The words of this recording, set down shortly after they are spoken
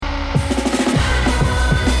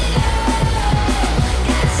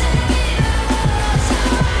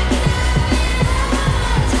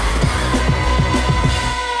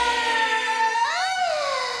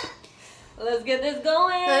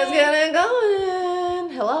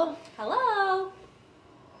Hello. Hello.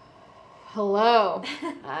 Hello.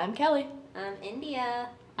 I'm Kelly. I'm India.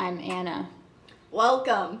 I'm Anna.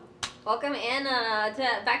 Welcome. Welcome, Anna,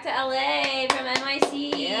 back to LA from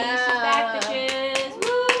NYC. Yeah. She's back, bitches.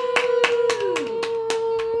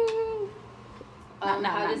 Woo!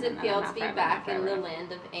 How does it feel to be back in the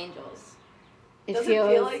land of angels? Does it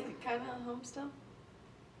feel like kind of home still?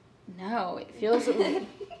 No, it feels...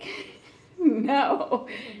 No.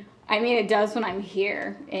 I mean, it does when I'm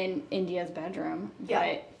here in India's bedroom,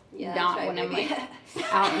 but not when I'm like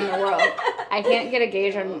out in the world. I can't get a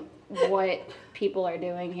gauge on what people are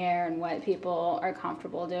doing here and what people are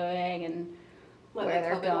comfortable doing and where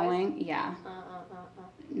they're going. Wise? Yeah.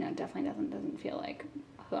 No, it definitely doesn't feel like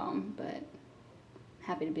home, but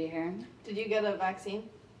happy to be here. Did you get a vaccine?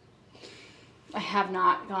 I have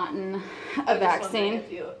not gotten a vaccine.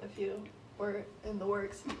 If you were in the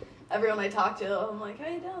works. Everyone I talk to, I'm like, how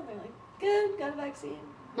you doing? They're like, good, got a vaccine.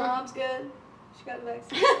 Mom's good. She got a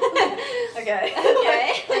vaccine. Okay.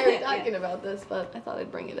 We were talking about this, but I thought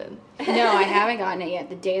I'd bring it in. No, I haven't gotten it yet.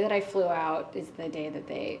 The day that I flew out is the day that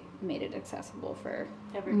they made it accessible for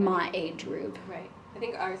my age group. Right. I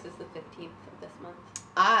think ours is the 15th of this month.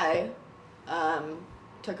 I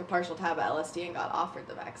took a partial tab of LSD and got offered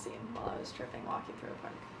the vaccine while I was tripping walking through a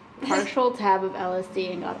park. Partial tab of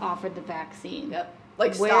LSD and got offered the vaccine. Yep.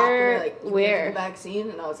 Like, where, stopped and like, where? The vaccine,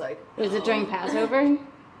 and I was like, was it during Passover?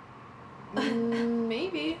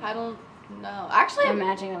 Maybe. I don't know. Actually, I'm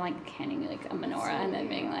imagining them like handing me like a menorah and then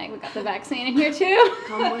being like, we got the vaccine in here too.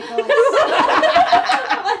 Come with us.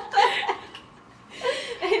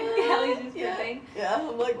 And Kelly's just tripping. Yeah,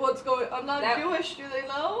 I'm like, what's going on? I'm not Jewish, do they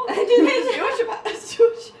know? Do they Jewish about this?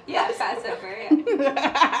 Jewish? Yeah, Passover, yeah. Do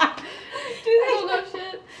they don't know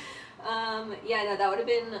shit? Yeah, no, that would have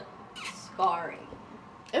been scarring.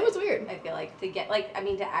 It was weird. I feel like to get, like, I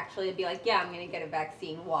mean, to actually be like, yeah, I'm going to get a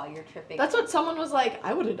vaccine while you're tripping. That's what someone was like,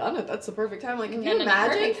 I would have done it. That's the perfect time. Like, can you No,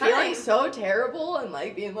 imagine perfect feeling time. so terrible and,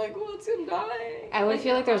 like, being like, what's in dying? I would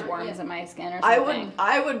feel like there's worms in my skin or something.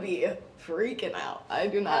 I would be freaking out. I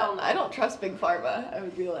do not. I don't trust Big Pharma. I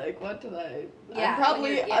would be like, what did I? Yeah,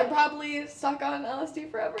 I'm probably stuck on LSD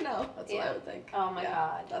forever now. That's what I would think. Oh my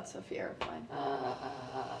god, that's a fear of mine. We're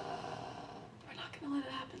not gonna let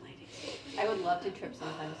it happen, ladies. I would love to trip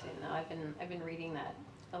sometime soon though. I've been reading that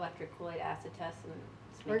electric Kool-Aid acid test and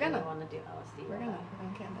it's making me want to do LSD. We're gonna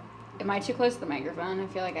can Am I too close to the microphone? I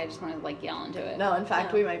feel like I just want to like yell into it. No, in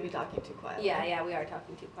fact, we might be talking too quietly. Yeah, we are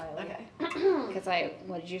talking too quietly. Okay. Because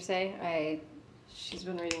what did you say? She's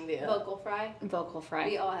been reading the vocal fry. Vocal fry.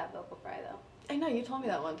 We all have vocal fry though. I know, you told me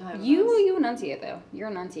that one time. You enunciate though. You're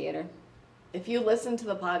an enunciator. If you listen to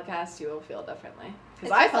the podcast, you will feel differently.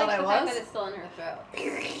 Because I thought like I the was. fact that it's still in her throat.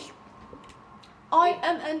 I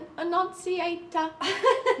am an enunciator.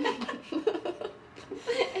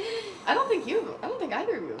 I don't think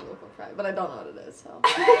either of you have vocal fry, but I don't know what it is, so.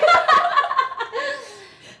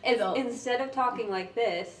 Instead of talking like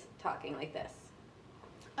this, talking like this.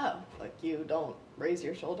 Oh, like you don't raise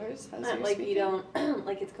your shoulders as you're like speaking? you don't,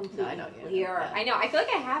 like it's completely I know you clear. yeah. I know, I feel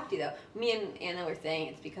like I have to though. Me and Anna were saying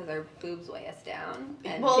it's because our boobs weigh us down.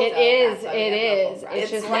 And well, it is. It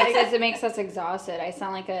just it makes us exhausted. I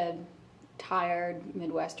sound like a tired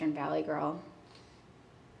Midwestern Valley girl.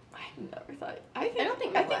 I never thought. I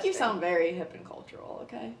think you sound very hip and cultural.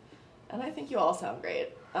 Okay, and I think you all sound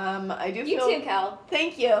great. I do. You too, Kel.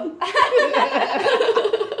 Thank you.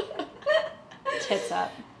 Tits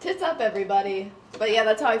up. Tits up, everybody. But yeah,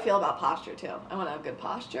 that's how I feel about posture too. I want to have good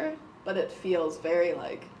posture, but it feels very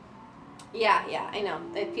like. Yeah, I know.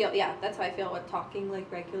 That's how I feel with talking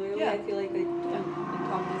like regularly. Yeah. I feel like I'm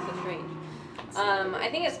talking so strange. I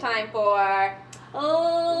think it's time for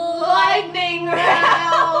lightning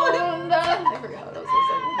round. I forgot what I was going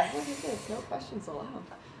to say. What is this? No questions allowed.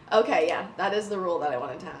 Okay, yeah, that is the rule that I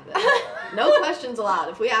wanted to have. No questions allowed.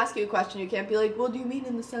 If we ask you a question, you can't be like, well, do you mean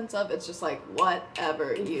in the sense of? It's just like,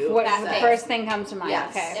 whatever you say. The first thing comes to mind.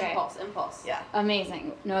 Yes. Okay. Impulse. Yeah.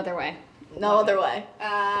 Amazing. No other way. No other way.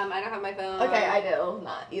 I don't have my phone. Okay, I do.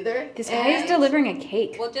 Not either. This guy is delivering a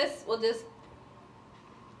cake. We'll just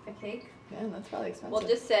a cake? Yeah, that's probably expensive. We'll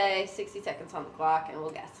just say 60 seconds on the clock and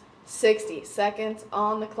we'll guess. 60 seconds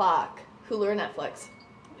on the clock. Hulu or Netflix?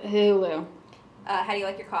 Hulu. How do you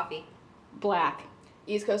like your coffee? Black.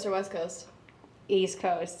 East Coast or West Coast? East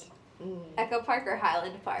Coast. Echo Park or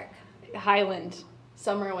Highland Park? Highland.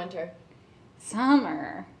 Summer or winter?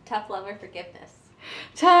 Summer. Tough love or forgiveness?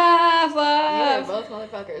 Tough love. You are both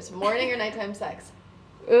motherfuckers. Morning or nighttime sex?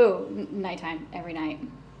 Ooh, nighttime. Every night.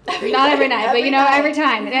 Not every night, but you know, every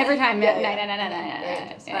time. Every time.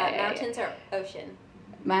 Yeah, Night. Mountains or ocean?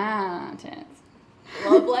 Mountains.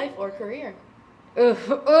 Love life or career?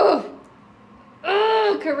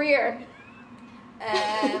 Career.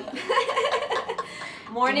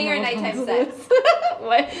 Morning or nighttime sex?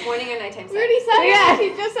 What? Morning or nighttime sex? We already said it. She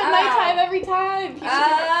just said nighttime every time.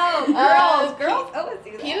 Girls. Oh, let's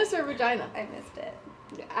do that. Penis or vagina? I missed it.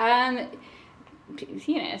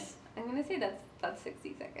 Penis. I'm gonna say that's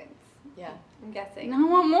 60 seconds. Yeah. I'm guessing. I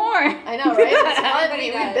want more. I know, right? It's fun.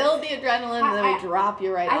 Everybody We does. build the adrenaline and then we drop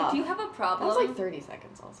you right off. I do have a problem. That was like 30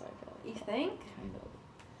 seconds also, I feel like. You think? Kind of.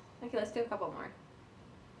 Okay, let's do a couple more.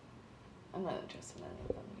 I'm not interested in any of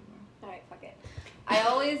them anymore. Alright, fuck it. I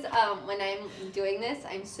always, when I'm doing this,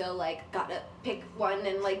 I'm so like, gotta pick one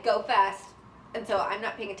and like go fast. And so I'm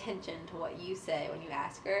not paying attention to what you say when you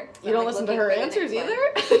ask her. You don't listen to her answers either?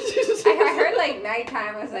 I heard like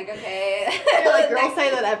nighttime. I was like, okay. You're like, girls say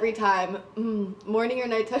that every time. Morning or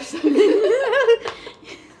nighttime sex?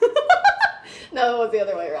 No, it was the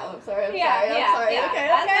other way around. I'm sorry. I'm sorry. Yeah. Okay.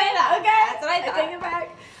 That's what I thought. I take it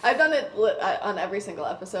back. I've done it on every single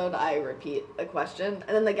episode. I repeat a question,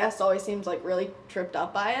 and then the guest always seems like really tripped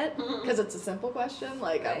up by it because it's a simple question.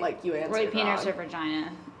 Like I'm like, you answered Right, penis wrong. or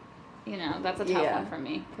vagina. You know, that's a tough one for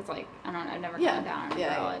me because like I've never come down on a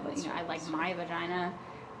girl. I like my vagina,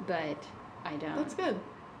 but I don't. That's good.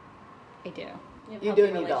 I do. You do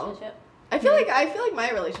and you don't. I feel like my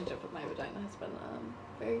relationship with my vagina has been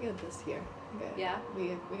very good this year. Okay. Yeah.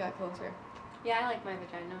 We got closer. Yeah, I like my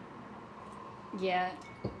vagina. Yeah,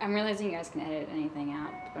 I'm realizing you guys can edit anything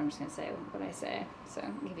out, but I'm just gonna say what I say, so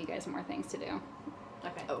give you guys more things to do.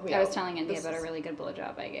 Okay. Oh, I was telling India about a really good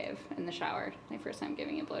blowjob I gave in the shower. My first time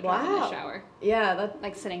giving a blowjob in the shower. Yeah, that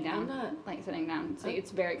like sitting down. So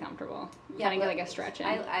it's very comfortable. Yeah, kind of get like a stretch in.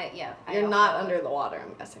 You're not under the water,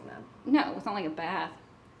 I'm guessing then. No, it's not like a bath.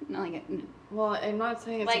 Not like a. Well, I'm not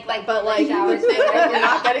saying it's but like shower. you're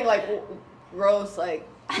not getting like gross like.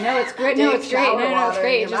 No, it's great. No, it's great. No, it's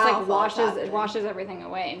great. It just like washes washes everything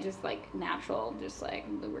away and just like natural, just like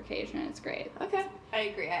lubrication. It's great. Okay. I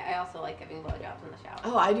agree. I also like giving blowjobs in the shower.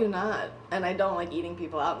 Oh, I do not, and I don't like eating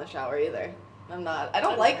people out in the shower either. I'm not. I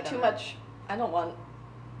don't like too much. I don't want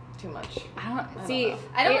too much. I don't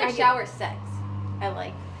I don't like shower sex. I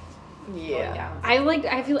like. Yeah. I like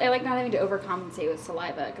not having to overcompensate with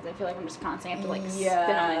saliva because I feel like I'm just constantly have to like spit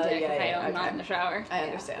on my dick if I'm not in the shower. I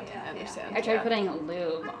understand. I tried putting a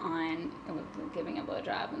lube on giving a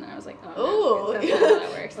blowjob and then I was like, oh, no, that's not how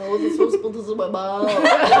that works. I wasn't supposed to put this in my mouth.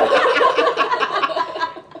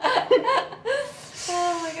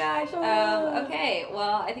 Oh my gosh. Okay,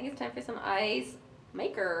 well, I think it's time for some ice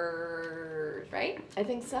makers, right? I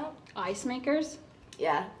think so. Ice makers?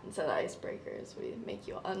 Yeah, instead of icebreakers, we make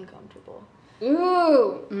you uncomfortable.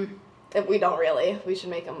 Ooh. If we don't really. We should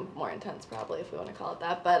make them more intense, probably, if we want to call it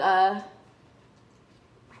that. But,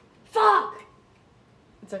 fuck!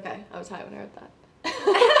 It's okay. I was high when I heard that.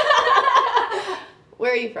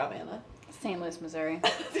 Where are you from, Anna? St. Louis, Missouri.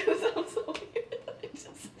 It's gonna sound so weird. I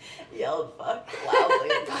just yelled fuck loudly.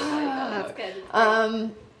 That's good.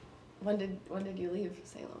 When did you leave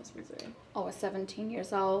St. Louis, Missouri? Oh, I was 17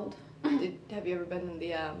 years old. Have you ever been in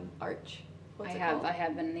the Arch? I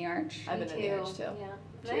have been in the Arch. I've been in the Arch too. Yeah.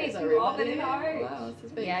 Cheers, Nice. You've all been in the Arch. Wow, this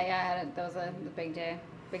is big. Yeah. That was a big day.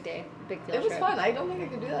 Big field trip. It was fun. I don't think I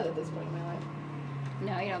could do that at this point in my life.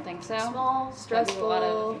 No, you don't think so? Small, stressful. A lot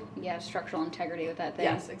of structural integrity with that thing.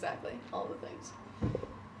 Yes, exactly. All the things.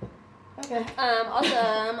 Okay.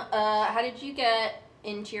 Awesome. How did you get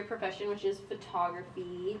into your profession, which is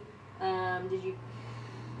photography?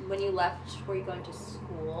 When you left, were you going to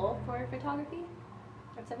school for photography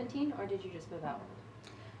at 17, or did you just move out?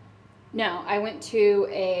 No, I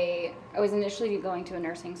was initially going to a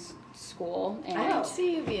nursing school. And I don't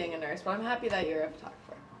see you being a nurse, but I'm happy that you're a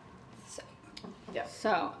photographer.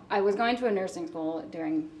 So I was going to a nursing school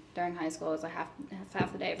during high school. It was like half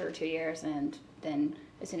the day for 2 years, and then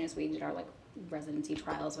as soon as we did our like residency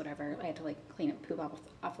trials, whatever, I had to like clean up poop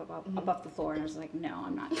above the floor, and I was like, no,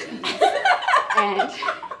 I'm not doing this. And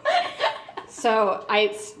so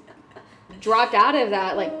I dropped out of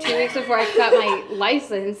that like 2 weeks before I got my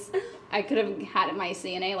license. I could have had my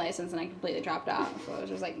CNA license, and I completely dropped out. So I was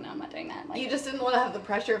just like, no, I'm not doing that. Like, you just didn't want to have the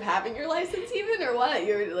pressure of having your license even, or what?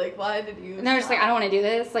 You're like, why did you? No, I was just like, I don't want to do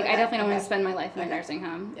this. Like, I definitely don't want to spend my life in a nursing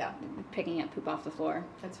home. Yeah. Picking up poop off the floor.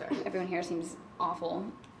 That's fair. Everyone here seems awful.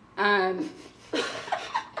 So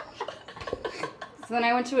then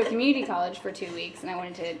I went to a community college for 2 weeks, and I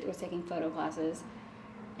was taking photo classes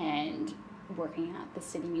and working at the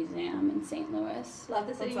City Museum in St. Louis. Love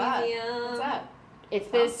the City Museum. What's that? It's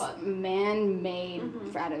this man-made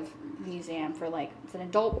out of museum for like, it's an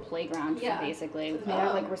adult playground basically. It's made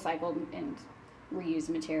out of like recycled and reused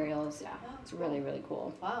materials. Yeah. It's really, really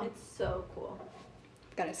cool. Wow. It's so cool.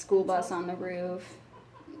 got a school bus on the roof.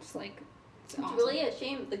 It's like, it's awesome. Really a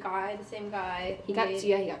shame. The same guy. He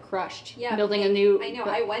got crushed. Yeah, building a new. I know.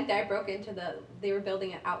 I went there. I broke into they were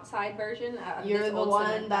building an outside version. You're the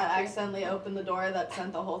one that accidentally opened the door that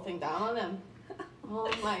sent the whole thing down on him. Oh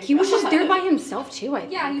my god. He was just there by himself too, I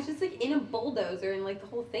think. Yeah, he was just like in a bulldozer and like the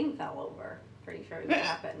whole thing fell over. Pretty sure that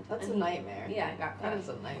happened. That's a nightmare. Yeah, I got crushed. That is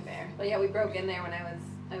a nightmare. But yeah, we broke in there when I was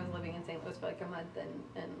living in St. Louis for like a month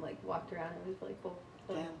and like walked around. It was really cool.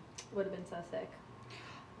 Damn. Would have been so sick.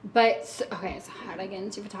 But, so how did I get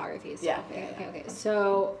into photography? So, yeah. Okay.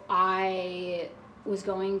 So I was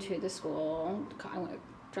going to the school,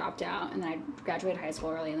 dropped out, and then I graduated high school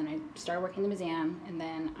early, and then I started working in the museum, and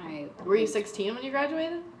then I... Were you 16 when you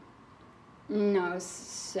graduated? No, I was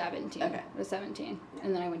 17. Okay. I was 17.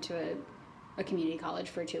 And then I went to a community college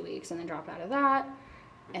for 2 weeks, and then dropped out of that,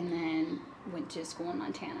 and then went to school in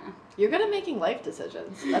Montana. You're good at making life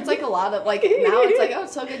decisions. That's like a lot of, like, now it's like, oh,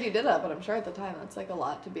 it's so good you did that, but I'm sure at the time that's like a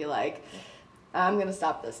lot to be like, I'm going to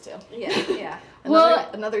stop this too. Yeah.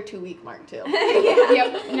 Another 2 week mark too.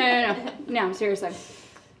 Yep. No, seriously.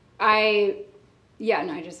 I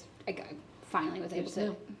finally was able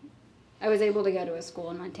to, I was able to go to a school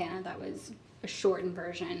in Montana that was a shortened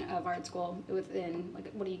version of art school. It was in,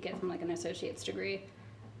 like, what do you get from like an associate's degree?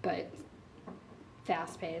 But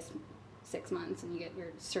fast paced, 6 months, and you get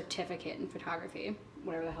your certificate in photography,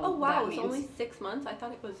 whatever the hell Oh wow, that it was means. only 6 months? I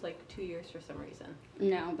thought it was like 2 years for some reason.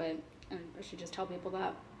 No, but I should just tell people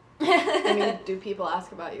that. I mean, do people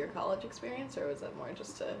ask about your college experience, or was it more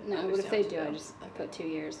just to No, but if they do, I just put 2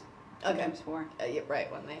 years. Okay. Sometimes 4. Yeah,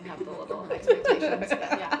 right, when they have the little expectations.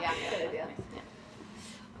 Yeah. Good idea.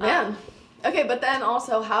 Man. Okay, but then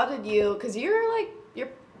also, how did you, because you're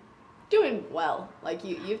doing well. Like,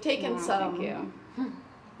 you've taken some, thank you.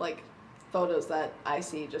 like, photos that I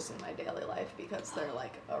see just in my daily life because they're,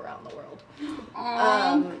 like, around the world.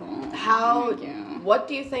 Cool. What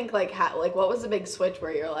do you think, like, what was the big switch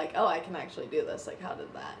where you're like, oh, I can actually do this? Like, how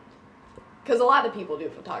did that? Because a lot of people do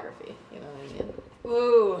photography, you know what I mean?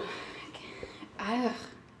 Ooh.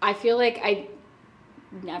 I feel like I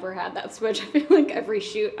never had that switch. I feel like every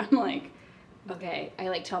shoot, I'm like, okay, I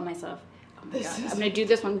like tell myself, oh my God, I'm going to do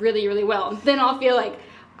this one really, really well. And then I'll feel like,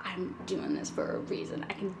 I'm doing this for a reason.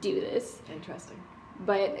 I can do this. Interesting.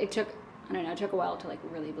 But it took a while to like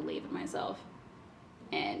really believe in myself.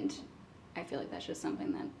 And I feel like that's just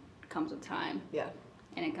something that comes with time. Yeah.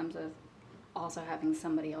 And it comes with also having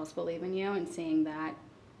somebody else believe in you and seeing that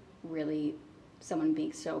really someone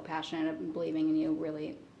being so passionate and believing in you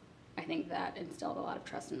really, I think that instilled a lot of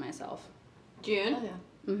trust in myself. June? Oh,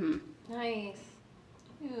 yeah. Mm-hmm. Nice.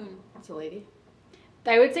 June. That's a lady.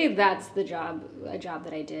 I would say that's a job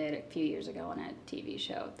that I did a few years ago on a TV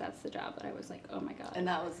show. That's the job that I was like, oh my God. And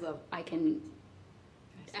that was I can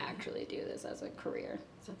actually do this as a career.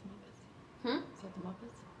 Is that the Muppets? Is that the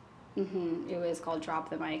Muppets? Mm-hmm. It was called Drop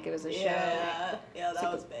the Mic. It was a show. Yeah,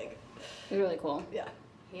 that was big. It was really cool. Yeah.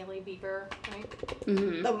 Haley Bieber, right?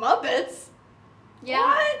 Mm-hmm. The Muppets? Yeah.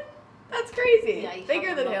 What? That's crazy. Yeah,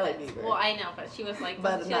 Bigger than Haley Muppets. Bieber. Well, I know, but she was like,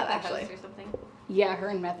 But wasn't she not like a actually. host or something? Yeah, her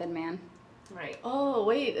and Method Man. Right. Oh,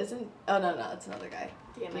 wait, oh, no, it's another guy.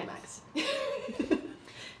 DMX.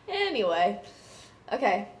 Anyway.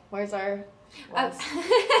 Okay, where's our...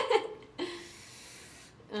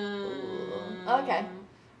 Okay.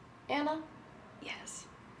 Anna? Yes.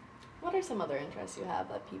 What are some other interests you have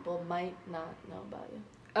that people might not know about you?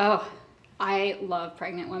 Oh, I love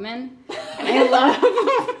pregnant women. And I love...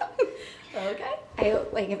 Okay.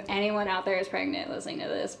 If anyone out there is pregnant listening to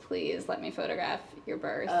this, please let me photograph your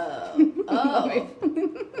birth. Oh.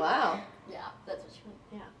 Wow. Yeah, that's what she went.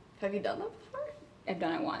 Yeah. Have you done that before? I've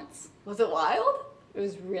done it once. Was it wild? It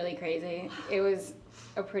was really crazy. It was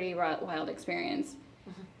a pretty wild experience.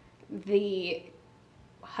 Mm-hmm. The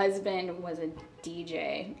husband was a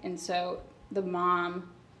DJ, and so the woman,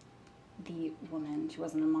 she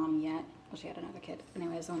wasn't a mom yet. Well, she had another kid.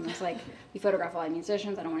 Anyways, someone was like, we photograph a lot of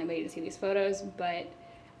musicians. I don't want anybody to see these photos, but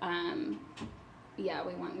yeah,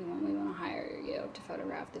 we want to hire you to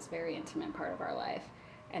photograph this very intimate part of our life.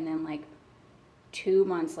 And then 2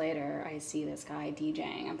 months later, I see this guy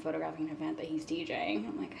DJing. I'm photographing an event that he's DJing.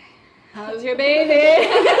 I'm like, how's your baby?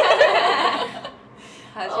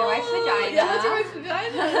 How's your wife's vagina? Yeah, how's your wife's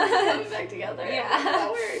vagina? Coming back together. Yeah.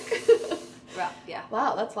 How does that work? Well, yeah.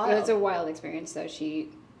 Wow, that's wild. It was a wild experience. So she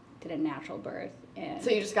did a natural birth. And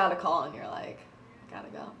so you just got a call and you're like, gotta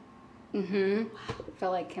go. Mm-hmm.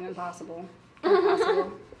 Felt like Kim Impossible.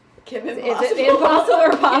 Impossible. Kim Impossible. Is it impossible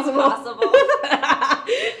or possible? Impossible.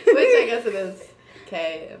 Which I guess it is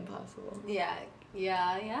K Impossible. Yeah. Okay.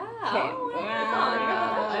 Oh my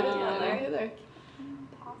god. I didn't know that either.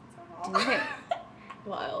 Okay.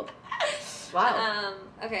 Wild. Wow.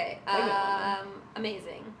 Okay.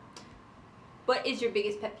 Amazing. What is your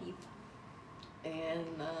biggest pet peeve? And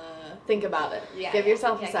think about it. Yeah, Give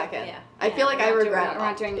yourself a second. Yeah. I feel like I regret. We're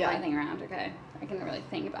not doing lightning round, okay? I can really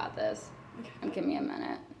think about this. Okay. Give me a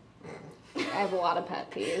minute. I have a lot of pet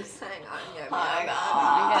peeves. Hang on.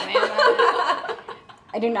 Give me a minute.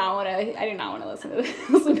 I do not want to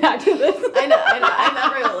listen back to this. I know.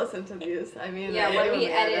 I never listen to these. I mean, yeah, when we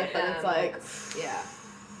edit but them, it's like, yeah.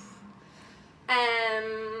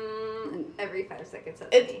 Every 5 seconds.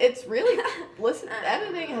 It's really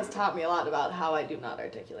editing has taught me a lot about how I do not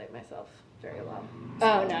articulate myself very well.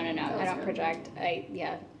 Oh no! I don't project.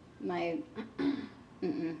 My.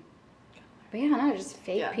 But yeah, no, just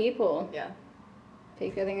fake people. Yeah.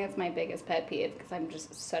 Fake. I think that's my biggest pet peeve because I'm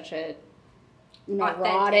just such a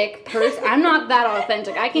neurotic person. I'm not that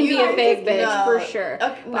authentic. I can be a fake bitch for sure.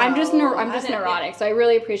 No, I'm just neurotic. So I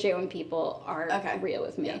really appreciate when people are real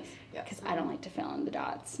with me. Yes. Because I don't like to fill in the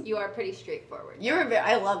dots. You are pretty straightforward.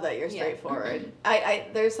 I love that you're straightforward.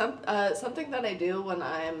 There's something that I do when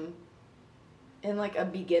I'm in like a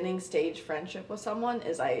beginning stage friendship with someone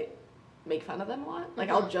is I make fun of them a lot. Like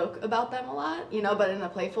I'll joke about them a lot, but in a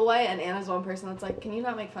playful way. And Anna's one person that's like, can you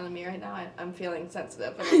not make fun of me right now? I'm feeling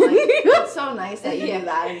sensitive. And I'm like, it's so nice that you do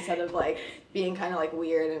that instead of like being kind of like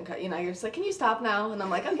weird and you're just like, can you stop now? And I'm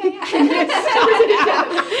like, okay, yeah. Is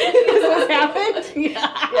this happened?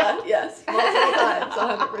 Yeah, yes, multiple times,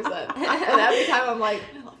 100%. And every time I'm like,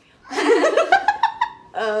 I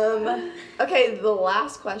love you. Okay, the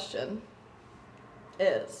last question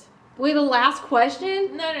is. Wait, the last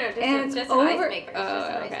question? No, just an icemaker.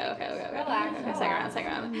 Oh, okay. Relax.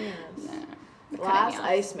 Second round. Yes. No. Last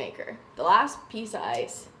icemaker. The last piece of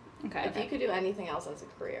ice. Okay. If you could do anything else as a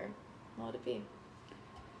career, what would it be?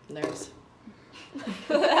 Nurse.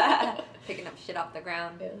 Picking up shit off the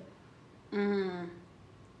ground. Yeah.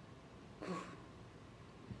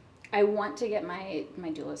 I want to get my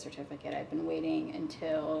doula certificate. I've been waiting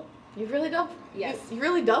until... You really dove? Yes. You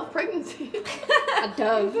really dove pregnancy? A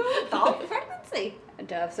dove. Dove pregnancy. A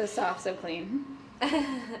dove, so soft, so clean.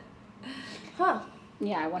 Huh.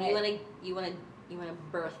 Yeah, I want to... You want to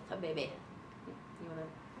birth a baby. You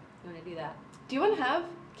want to do that. Do you want to have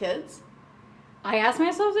kids? I ask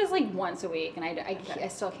myself this like once a week, and I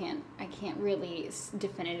still can't. I can't really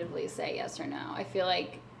definitively say yes or no. I feel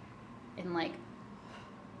like in like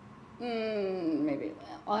maybe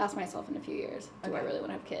I'll ask myself in a few years. Do I really want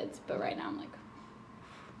to have kids? But right now I'm like.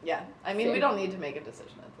 Yeah, I mean we don't need to make a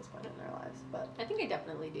decision at this point in our lives, but I think I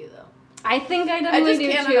definitely do though. I think I definitely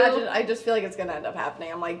do too. I just can't imagine. I just feel like it's gonna end up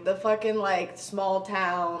happening. I'm like the fucking like small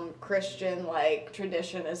town Christian like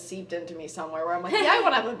tradition is seeped into me somewhere where I'm like, yeah, I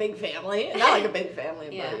want to have a big family, and not like a big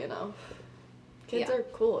family, but kids are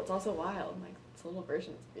cool. It's also wild. Like it's little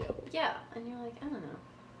versions of you. Yeah, and you're like, I don't know,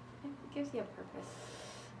 it gives you a purpose.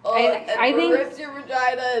 Oh, I think rips your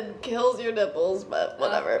vagina and kills your nipples, but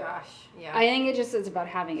whatever. Oh gosh, yeah. I think it's about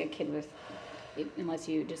having a kid with. Unless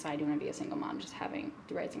you decide you want to be a single mom, just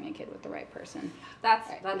raising a kid with the right person. That's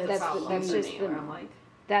the problem. That's just where I'm like,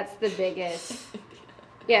 that's the biggest.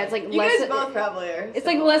 Yeah, it's like you guys both probably are. It's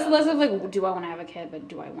like less of like, do I want to have a kid, but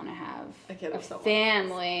do I want to have a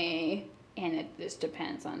family? And it just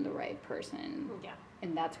depends on the right person. Yeah.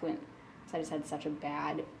 And that's when I just had such a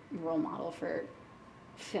bad role model for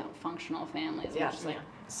functional families. Yeah. Just like,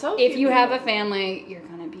 so if you have a family, you're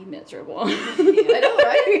gonna be miserable. I know,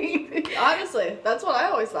 right? Honestly, that's what I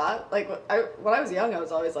always thought. Like when I was young, I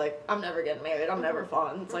was always like, I'm never getting married. I'm never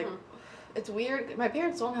fun. It's like, it's weird. My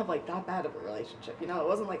parents don't have like that bad of a relationship. It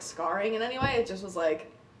wasn't like scarring in any way. It just was like,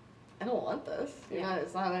 I don't want this.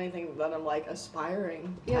 It's not anything that I'm like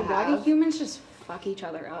aspiring to have. Why do humans just fuck each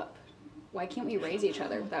other up? Why can't we raise each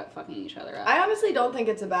other without fucking each other up? I honestly don't think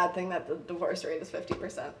it's a bad thing that the divorce rate is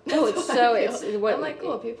 50%. No, it's what I'm like,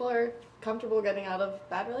 cool. People are comfortable getting out of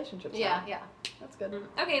bad relationships. Yeah. That's good.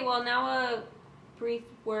 Okay, well now a brief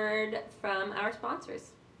word from our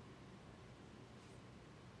sponsors.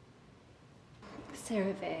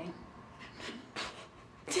 CeraVe.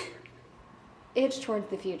 Itch towards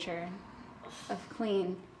the future of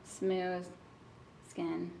clean, smooth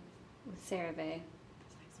skin with CeraVe.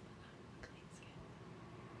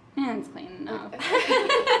 And it's clean enough. It's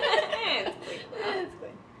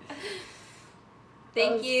clean.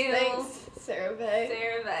 Thank you. Thanks, CeraVe.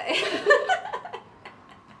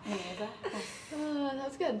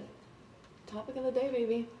 That's good. Topic of the day,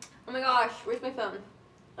 baby. Oh my gosh, where's my phone?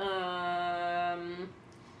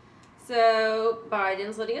 So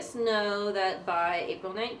Biden's letting us know that by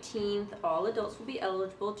April 19th, all adults will be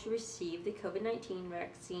eligible to receive the COVID-19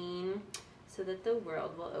 vaccine. so that the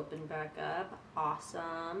world will open back up.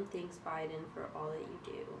 Awesome. Thanks, Biden, for all that you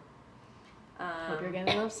do. Hope you're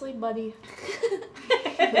getting enough sleep, buddy.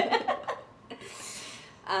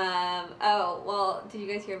 Oh, well, did you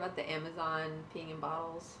guys hear about the Amazon peeing in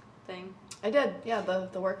bottles thing? I did, yeah,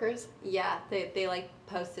 the workers. Yeah, they like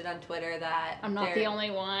posted on Twitter that I'm not the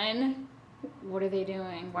only one. What are they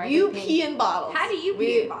doing? Why are you they pee in bottles. How do you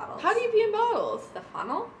pee in bottles? How do you pee in bottles? The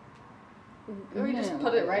funnel? Or you just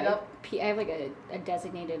put it right up? I have like a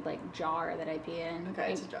designated like jar that I pee in.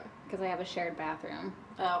 Okay, it's a jar. Because I have a shared bathroom.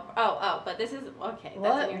 Oh, but this is, okay,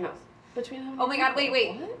 what? That's in your house. Between how many Oh my god,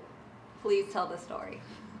 wait. What? Please tell the story.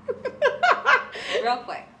 Real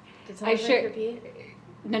quick. Did someone drink your pee?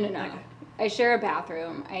 No. Okay. I share a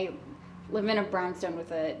bathroom. I live in a brownstone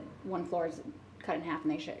with one floor is cut in half,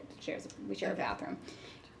 and we share a bathroom.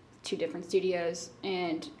 2 different studios,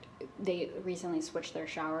 and they recently switched their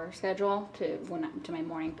shower schedule to my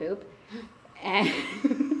morning poop, and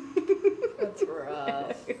that's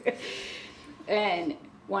rough. And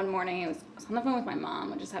one morning I was on the phone with my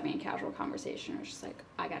mom, just having a casual conversation. I was just like,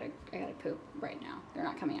 I gotta poop right now. They're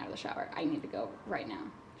not coming out of the shower. I need to go right now.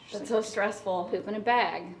 That's so stressful. Poop in a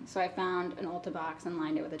bag. So I found an Ulta box and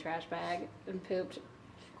lined it with a trash bag and pooped.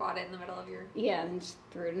 Squat it in the middle of your... Yeah, and just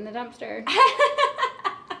threw it in the dumpster.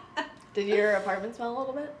 Did your apartment smell a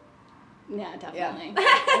little bit? Yeah, definitely.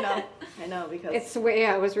 Yeah. I know because...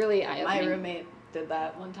 it was really eye-opening. My roommate did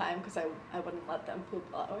that one time because I wouldn't let them poop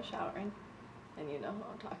while I was showering. And you know who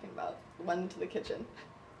I'm talking about. Went into the kitchen.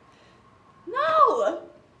 No!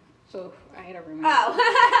 So I had a roommate. Oh.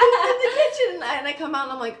 In the kitchen, and I come out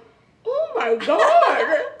and I'm like, oh my god!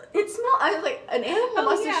 It smells. I was like, an animal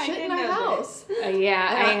must have shit in our house. And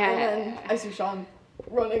then I see Sean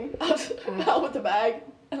running out with the bag,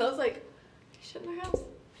 and I was like, shit in our house.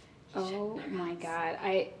 Oh my god!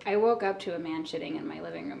 I woke up to a man shitting in my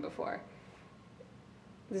living room before.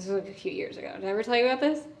 This was like a few years ago. Did I ever tell you about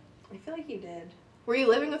this? I feel like you did. Were you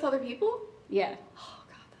living with other people? Yeah. Oh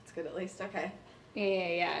god, that's good at least. Okay.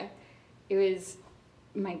 Yeah. It was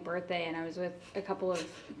my birthday, and I was with a couple of...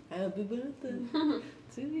 Happy birthday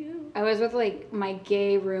to you. I was with, like, my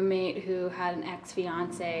gay roommate who had an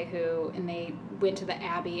ex-fiance and they went to the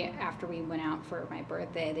Abbey after we went out for my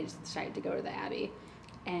birthday. They just decided to go to the Abbey.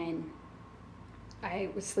 And I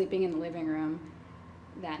was sleeping in the living room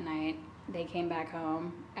that night. They came back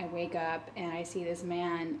home. I wake up, and I see this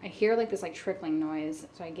man. I hear, like, this, like, trickling noise.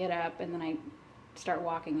 So I get up, and then I start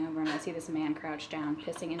walking over, and I see this man crouched down,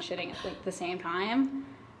 pissing and shitting at like the same time,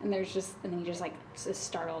 and then he just like is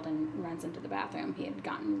startled and runs into the bathroom. He had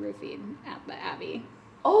gotten roofied at the Abbey.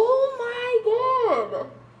 Oh my god!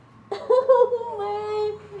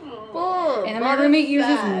 Oh my god! And then my roommate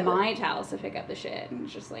uses my towels to pick up the shit, and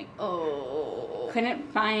it's just like,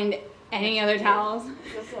 couldn't find any other towels.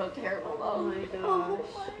 That's so terrible. Oh my gosh. Oh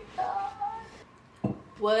my god.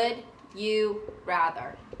 Would you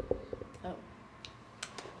rather?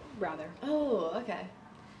 Rather. Oh, okay.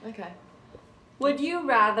 Okay. Would you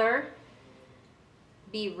rather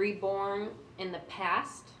be reborn in the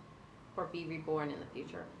past or be reborn in the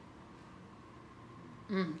future?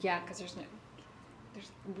 Yeah, because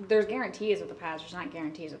there's guarantees with the past. There's not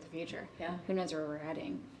guarantees with the future. Yeah. Who knows where we're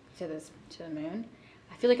heading to the moon?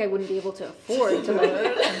 I feel like I wouldn't be able to afford to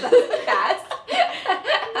like past.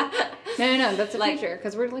 No, that's the future.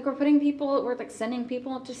 Because we're sending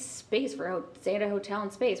people to space stay at a hotel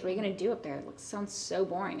in space. What are you gonna do up there? It sounds so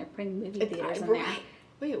boring. They're putting movie theaters in there.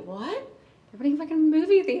 Wait, what? They're putting fucking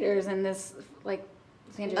movie theaters in this, like,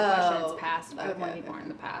 to answer your question, it's past. I would want to be born in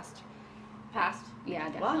the past. Past? Yeah,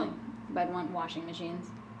 definitely. Wow. But I'd want washing machines.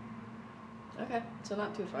 Okay, so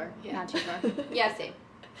not too far. Yeah. Not too far. Yeah, same.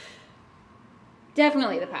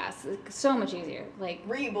 Definitely the past. It's so much easier. Like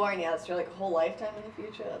reborn, yeah, it's your like whole lifetime in the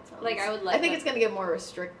future. That sounds. Like I would like. I think it's gonna get more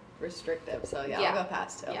restrictive. So yeah, I'll go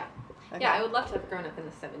past too. Yeah. Okay. Yeah, I would love to have grown up in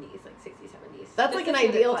the 70s, like 60s, 70s. That's like an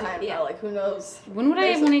ideal time, yeah. though. Like, who knows? When would I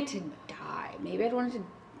have wanted to die? Maybe I'd wanted to...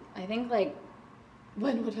 I think, like...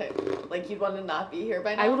 When would I... Like, you'd want to not be here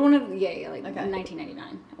by now? I would want to... Yeah, like, okay.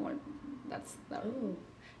 1999. I wanted... That would... Ooh.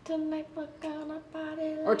 Tonight we're gonna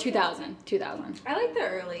party like... Or 2000. 2000. I like the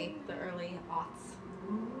early aughts.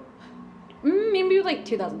 Maybe, like,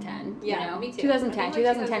 2010. Yeah, you know? me too. 2010.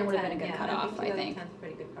 2010 would have been a good cutoff, I think. 2010's a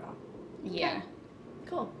pretty good cutoff. Yeah.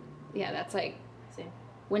 Cool. Yeah, that's like... Same.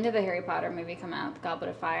 When did the Harry Potter movie come out? The Goblet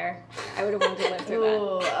of Fire? I would have wanted to live through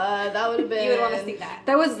Ooh, that would have been... You would want to see that.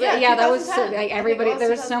 That was... Yeah, that was... So, like, everybody... There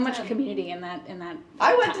was so 2010. much community in that...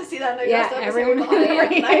 I went to see that and I dressed up everyone... as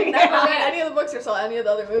Harry Potter. I never read any of the books or saw any of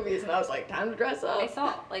the other movies, and I was like, time to dress up. I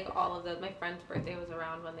saw, like, all of those. My friend's birthday was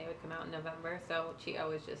around when they would come out in November, so she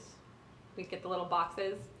always just... We'd get the little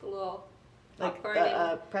boxes, the little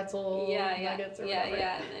popcorn pretzel nuggets or whatever.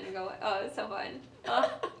 And then go, oh, it's so fun.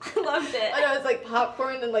 Oh, I loved it. I know, it's like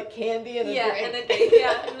popcorn and like candy and a drink. And a drink,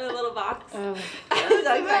 in a little box. Oh, I was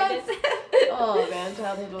so excited. Oh man,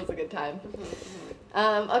 childhood was a good time.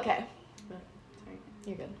 Okay. Sorry,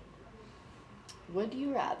 you're good. Would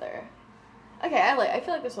you rather? Okay, I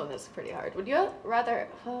feel like this one is pretty hard. Would you rather?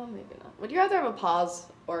 Oh, maybe not. Would you rather have a pause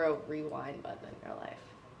or a rewind button in your life?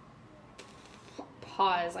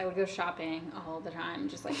 Pause. I would go shopping all the time.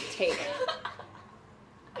 Just like take.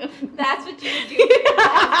 That's what you would do.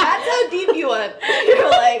 That's how deep you went. You're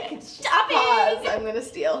like, shopping. Pause. I'm gonna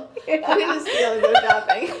steal. I'm gonna steal and go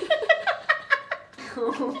shopping.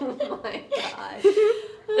 Oh my god.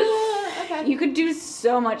 Okay. You could do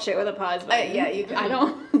so much shit with a pause button. Yeah, you could. I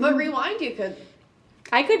don't. But rewind, you could.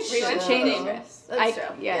 I could Rewind's change. dangerous. That's true.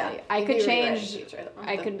 I could change.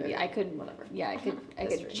 I Whatever.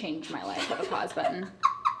 could change my life with a pause button.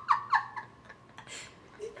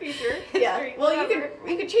 Future. Yeah. History, Well, whatever.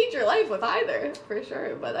 you could change your life with either for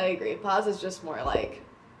sure. But I agree. Pause is just more like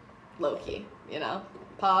low key. You know.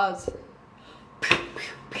 Pause.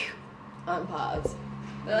 Unpause.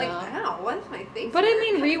 They're like, ow, what is my face? But I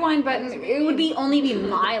mean, rewind button. It would only be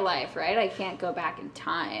my life, right? I can't go back in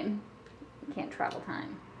time. I can't travel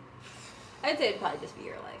time. I'd say it'd probably just be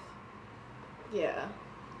your life. Yeah.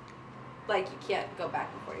 Like, you can't go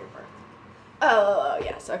back before your birth. Oh,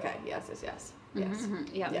 yes. Okay. Yes. Yes. Mm-hmm.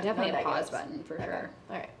 Yeah, Yeah, definitely no a pause negatives. button for Okay. sure.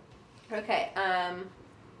 All right. Okay,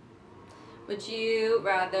 would you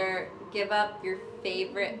rather give up your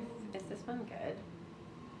favorite... Is this one good?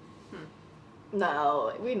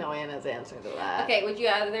 No, we know Anna's answer to that. Okay, would you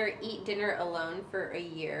rather eat dinner alone for a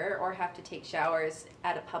year or have to take showers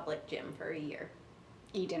at a public gym for a year?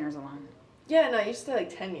 Eat dinners alone. Yeah, no, you stay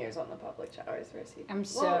like 10 years on the public showers versus eat. I'm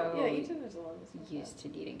eat dinners alone. used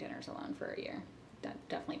to eating dinners alone for a year.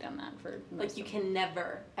 Definitely done that for most Like, you can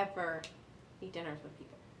never, ever eat dinners with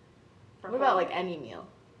people. What about like any meal?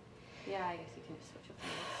 Yeah, I guess you can just switch up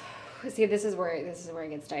things. See, this is where it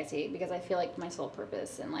gets dicey because I feel like my sole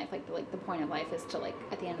purpose in life, like the point of life, is to like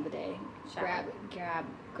at the end of the day Shower.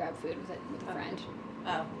 grab food with a friend.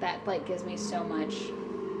 Oh. That like gives me so much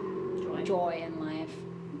joy in life.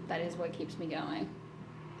 That is what keeps me going.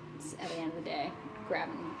 It's at the end of the day,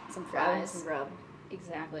 grabbing some fries. Grub.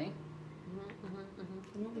 Exactly.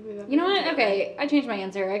 I don't think we've ever You know what? done that. Okay, I changed my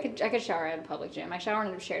answer. I could shower at a public gym. I shower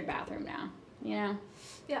in a shared bathroom now. You know.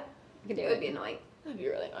 Yeah. I could do It it. would be annoying. That'd be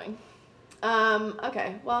really annoying.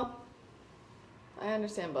 Okay, well, I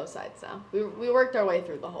understand both sides now. We worked our way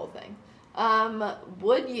through the whole thing.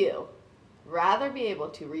 Would you rather be able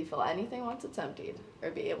to refill anything once it's emptied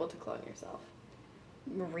or be able to clone yourself?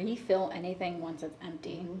 Refill anything once it's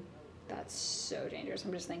empty. Mhm. That's so dangerous.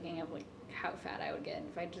 I'm just thinking of like how fat I would get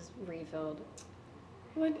if I just refilled.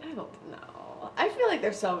 I don't know. I feel like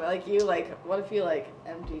there's so like you like. What if you like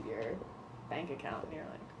emptied your bank account and you're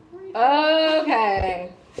like,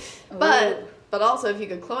 Okay. but also if you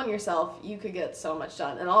could clone yourself, you could get so much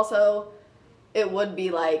done, and also it would be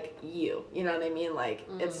like you know what I mean? Like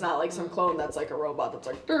it's not like some clone that's like a robot that's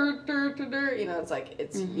like dur, dur, dur, dur. You know, it's like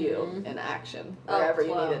it's you in action wherever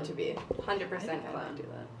you need it to be. 100% I think I clone. might do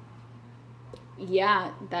that.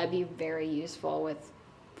 Yeah, that'd be very useful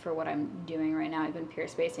for what I'm doing right now. I've been peer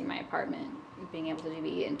spacing my apartment, being able to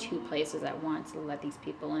be in two places at once, let these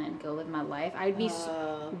people in, go live my life. I'd be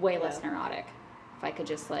way less neurotic if I could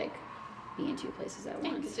just like be in two places at Yeah,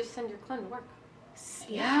 you once. could just send your clone to work.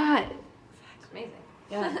 Yeah. It's amazing.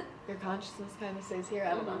 Yeah, your consciousness kind of stays here.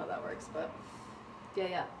 I don't know how that works, but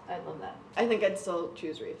Yeah, I love that. I think I'd still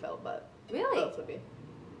choose refill, but Really? both would be.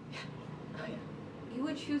 Oh yeah. You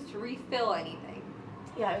would choose to refill anything.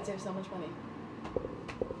 Yeah, I would save so much money.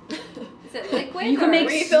 Is it liquid? You or- could make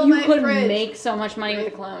refill my fridge. make so much money with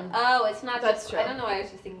a clone. Oh, it's not That's just. true. I don't know why I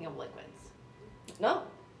was just thinking of liquids. No.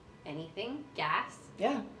 Anything? Gas?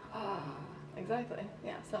 Yeah. Exactly.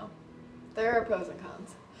 Yeah. So there are pros and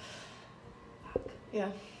cons. Yeah.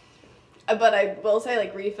 But I will say,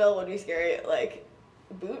 like, refill would be scary. Like,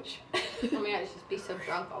 booch. I mean, I'd just be so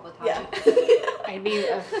drunk all the time. Yeah. I'd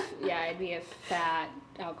be a fat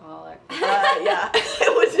alcoholic. Yeah.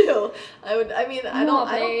 I would too. I mean, I don't.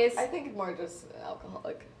 Days. I think more just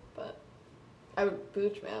alcoholic, but I would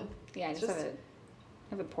booch, man. Yeah, I just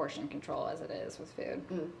have a portion control as it is with food.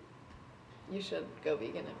 You should go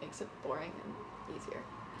vegan. It makes it boring and easier.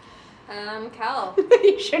 Cal.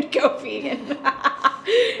 You should go vegan.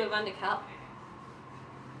 Move on to Cal.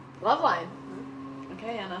 Love line.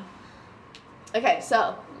 Okay, Anna. Okay,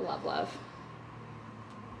 so Love.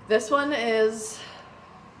 this one is.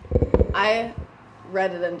 I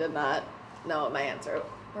read it and did not know what my answer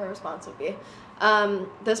her response would be.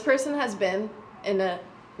 This person has been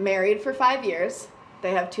married for 5 years.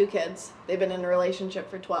 They have 2 kids. They've been in a relationship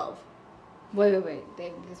for 12. Wait.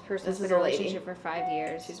 This person's been in a relationship for 5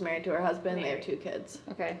 years. She's married to her husband. They have 2 kids.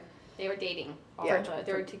 Okay. They were dating.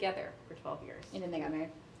 They were together for 12 years. And then they got married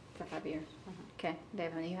for 5 years. Okay. They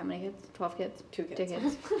have how many kids? 12 kids? 2 kids. 2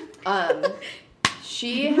 kids.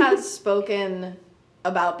 She has spoken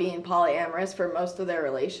about being polyamorous for most of their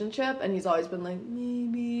relationship, and he's always been like,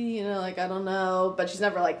 maybe, I don't know, but she's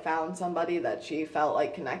never found somebody that she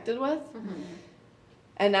felt connected with.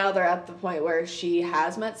 And now they're at the point where she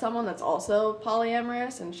has met someone that's also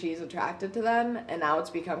polyamorous, and she's attracted to them, and now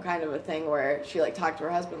it's become kind of a thing where she talked to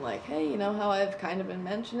her husband hey, you know how I've kind of been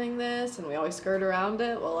mentioning this and we always skirt around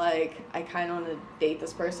it, well I kind of want to date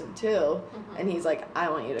this person too. And he's like, I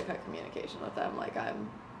want you to cut communication with them, I'm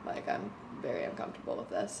very uncomfortable with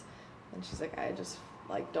this. And she's like, I just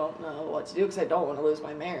don't know what to do because I don't want to lose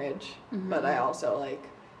my marriage, but I also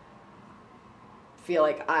feel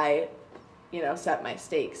I set my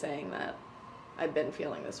stake saying that I've been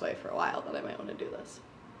feeling this way for a while, that I might want to do this.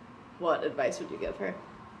 What advice would you give her?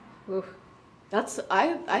 Oof.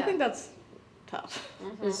 I think that's tough.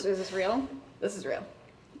 Is this real? This is real.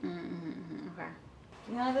 Okay.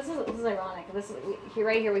 This is ironic.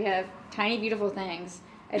 Right here we have Tiny Beautiful Things.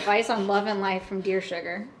 Advice on love and life from Dear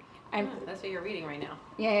Sugar. That's what you're reading right now.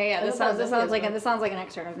 Yeah. This sounds like an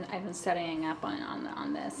excerpt. I've been studying up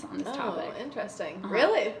on this topic. Oh, interesting.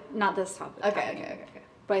 Really? Not this topic. Okay.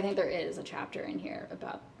 But I think there is a chapter in here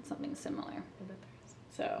about something similar.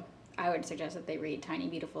 So I would suggest that they read Tiny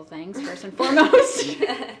Beautiful Things first and foremost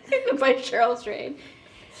by Cheryl Strayed,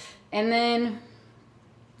 and then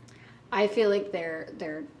I feel like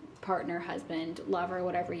their partner, husband, lover,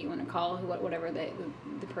 whatever you want to call whatever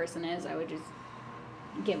the person is, I would just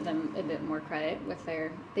give them a bit more credit with they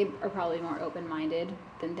are probably more open-minded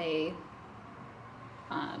than they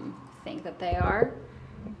think that they are.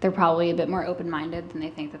 They're probably a bit more open-minded than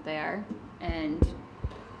they think that they are, and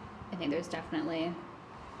I think there's definitely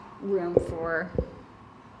room for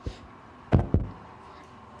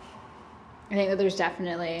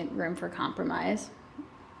compromise.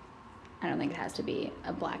 I don't think it has to be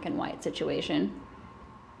a black and white situation.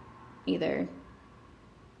 Either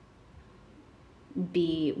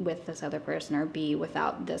be with this other person or be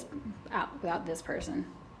without this person.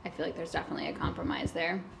 I feel like there's definitely a compromise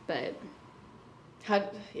there, but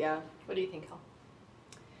what do you think, Hal?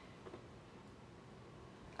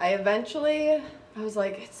 I was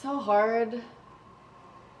like, it's so hard,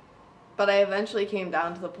 but I eventually came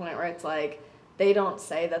down to the point where it's they don't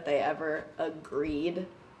say that they ever agreed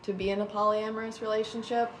to be in a polyamorous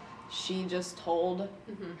relationship. She just told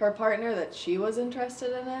her partner that she was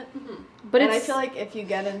interested in it. But I feel like if you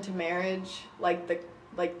get into marriage,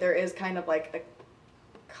 there is kind of a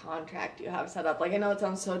contract you have set up. I know it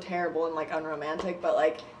sounds so terrible and unromantic,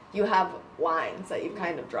 but you have lines that you've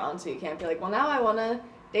kind of drawn, so you can't be well, now I want to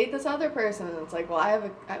date this other person, and it's well,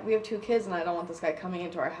 we have 2 kids, and I don't want this guy coming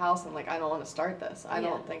into our house, and I don't want to start this. I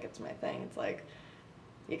don't think it's my thing. It's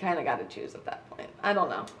you kind of got to choose at that point. I don't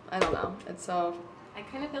know. It's so. I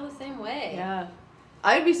kind of feel the same way. Yeah.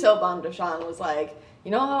 I'd be so bummed if Sean was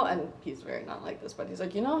how, and he's very not like this, but he's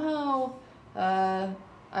how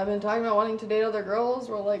I've been talking about wanting to date other girls.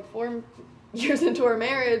 We're 4 years into our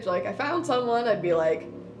marriage. I found someone. I'd be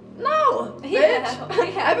no, bitch. Yeah. I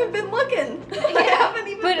haven't been looking. I haven't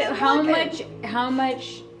even been looking.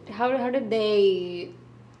 How did they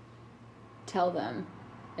tell them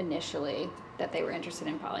initially that they were interested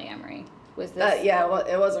in polyamory? Was this?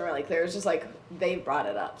 It wasn't really clear. It was just they brought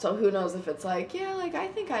it up. So who knows if it's I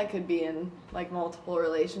think I could be in multiple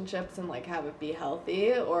relationships and have it be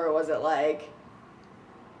healthy, or was it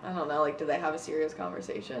I don't know, did they have a serious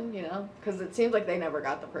conversation, Because it seems they never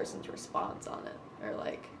got the person's response on it, or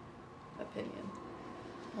opinion.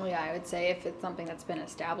 Well, yeah, I would say if it's something that's been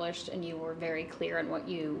established and you were very clear on what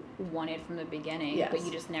you wanted from the beginning, but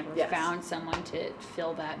you just never found someone to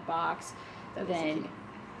fill that box, then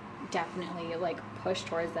definitely push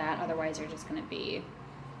towards that. Otherwise, you're just going to be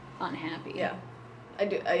unhappy. Yeah, I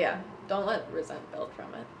do. Don't let resent build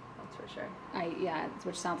from it. That's for sure.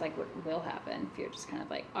 Which sounds like what will happen if you're just kind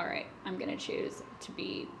of all right, I'm going to choose to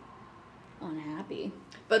be unhappy.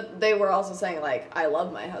 But they were also saying I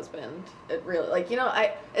love my husband. It really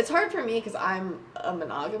it's hard for me because I'm a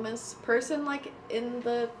monogamous person in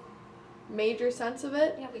the major sense of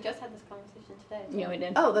it. Yeah, we just had this conversation today. Yeah, we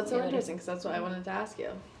did. Oh, that's so interesting because that's what I wanted to ask you.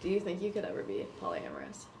 Do you think you could ever be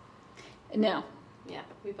polyamorous? No. Yeah,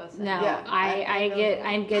 we both said. No, yeah,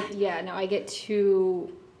 I get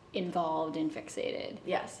too involved and fixated.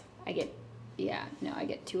 Yes. I get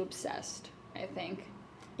too obsessed, I think.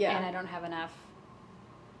 and I don't have enough.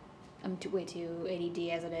 I'm way too ADD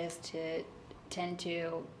as it is to tend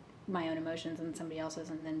to my own emotions and somebody else's,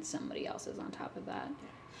 and then somebody else's on top of that.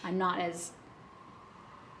 I'm not as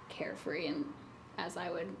carefree and as I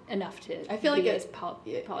would enough to. I feel like it's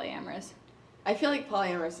polyamorous. I feel like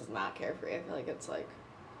polyamorous is not carefree. I feel like it's like.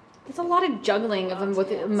 It's a lot of juggling of them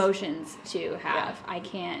with emotions to have. I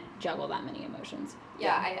can't juggle that many emotions.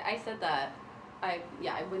 Yeah, I said that. I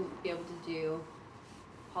wouldn't be able to do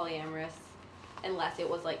polyamorous unless it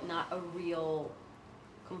was like not a real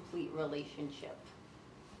complete relationship.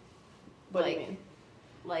 What do you mean?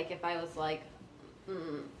 Like if I was like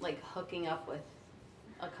hooking up with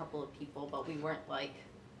a couple of people, but we weren't like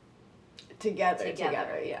together. Yes.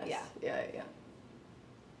 Yeah.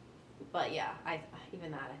 But yeah,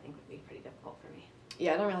 even that I think would be pretty difficult for me.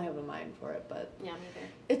 Yeah, I don't really have the mind for it, but yeah, neither.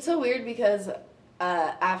 It's so weird because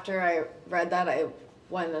after I read that, I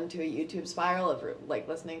went into a YouTube spiral of like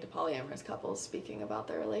listening to polyamorous couples speaking about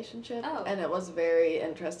their relationship, and it was very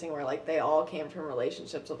interesting. Where like they all came from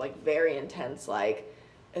relationships of like very intense, like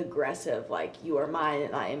aggressive, like you are mine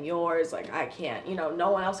and I am yours. Like I can't,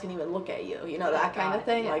 no one else can even look at you. That kind of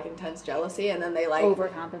thing, like intense jealousy, and then they like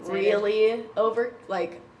overcompensated. Really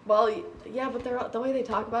Well, yeah, but the way they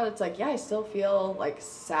talk about it, it's like, yeah, I still feel, like,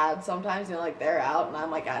 sad sometimes, like, they're out, and I'm,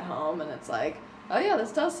 like, at home, and it's like, oh, yeah,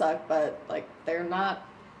 this does suck, but, like, they're not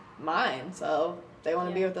mine, so they want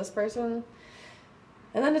to be with this person,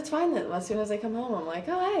 and then it's fine that as soon as they come home, I'm like,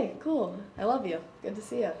 oh, hey, cool, I love you, good to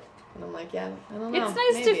see you, and I'm like, yeah, I don't know. It's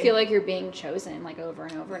nice to feel like you're being chosen, like, over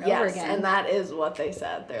and over and over again. Yes, and that is what they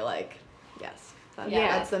said. They're like, yes,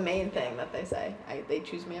 that's the main thing that they say. They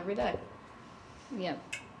choose me every day. Yep.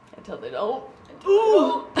 Until they don't.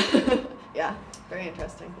 Ooh. Yeah, very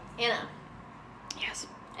interesting. Anna. Yes.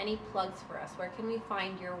 Any plugs for us? Where can we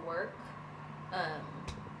find your work?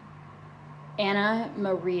 Anna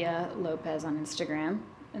Maria Lopez on Instagram,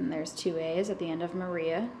 and there's 2 A's at the end of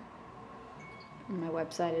Maria. And my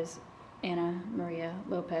website is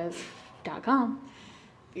annamarialopez.com.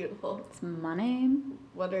 Beautiful. It's my name.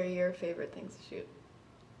 What are your favorite things to shoot?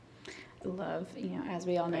 I love, as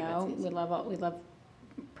we all know, we love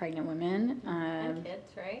pregnant women. And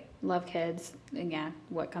kids, right? Love kids. And yeah,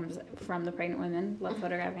 what comes from the pregnant women. Love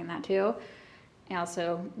photographing that too. I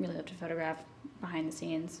also really love to photograph behind the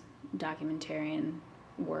scenes, documentarian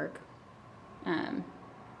work.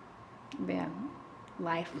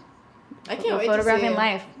 Life. I can't wait photographing to see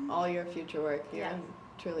life. All your future work. You're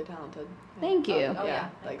truly talented. Thank you. Oh yeah.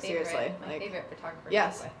 Like seriously. My favorite photographer.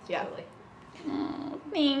 Yes. Yeah. Totally. Oh,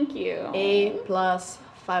 thank you. A+, 5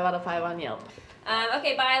 out of 5 on Yelp.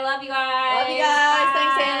 Okay, bye. Love you guys. Love you guys. Bye.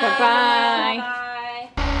 Thanks, Anna. Bye-bye. Bye.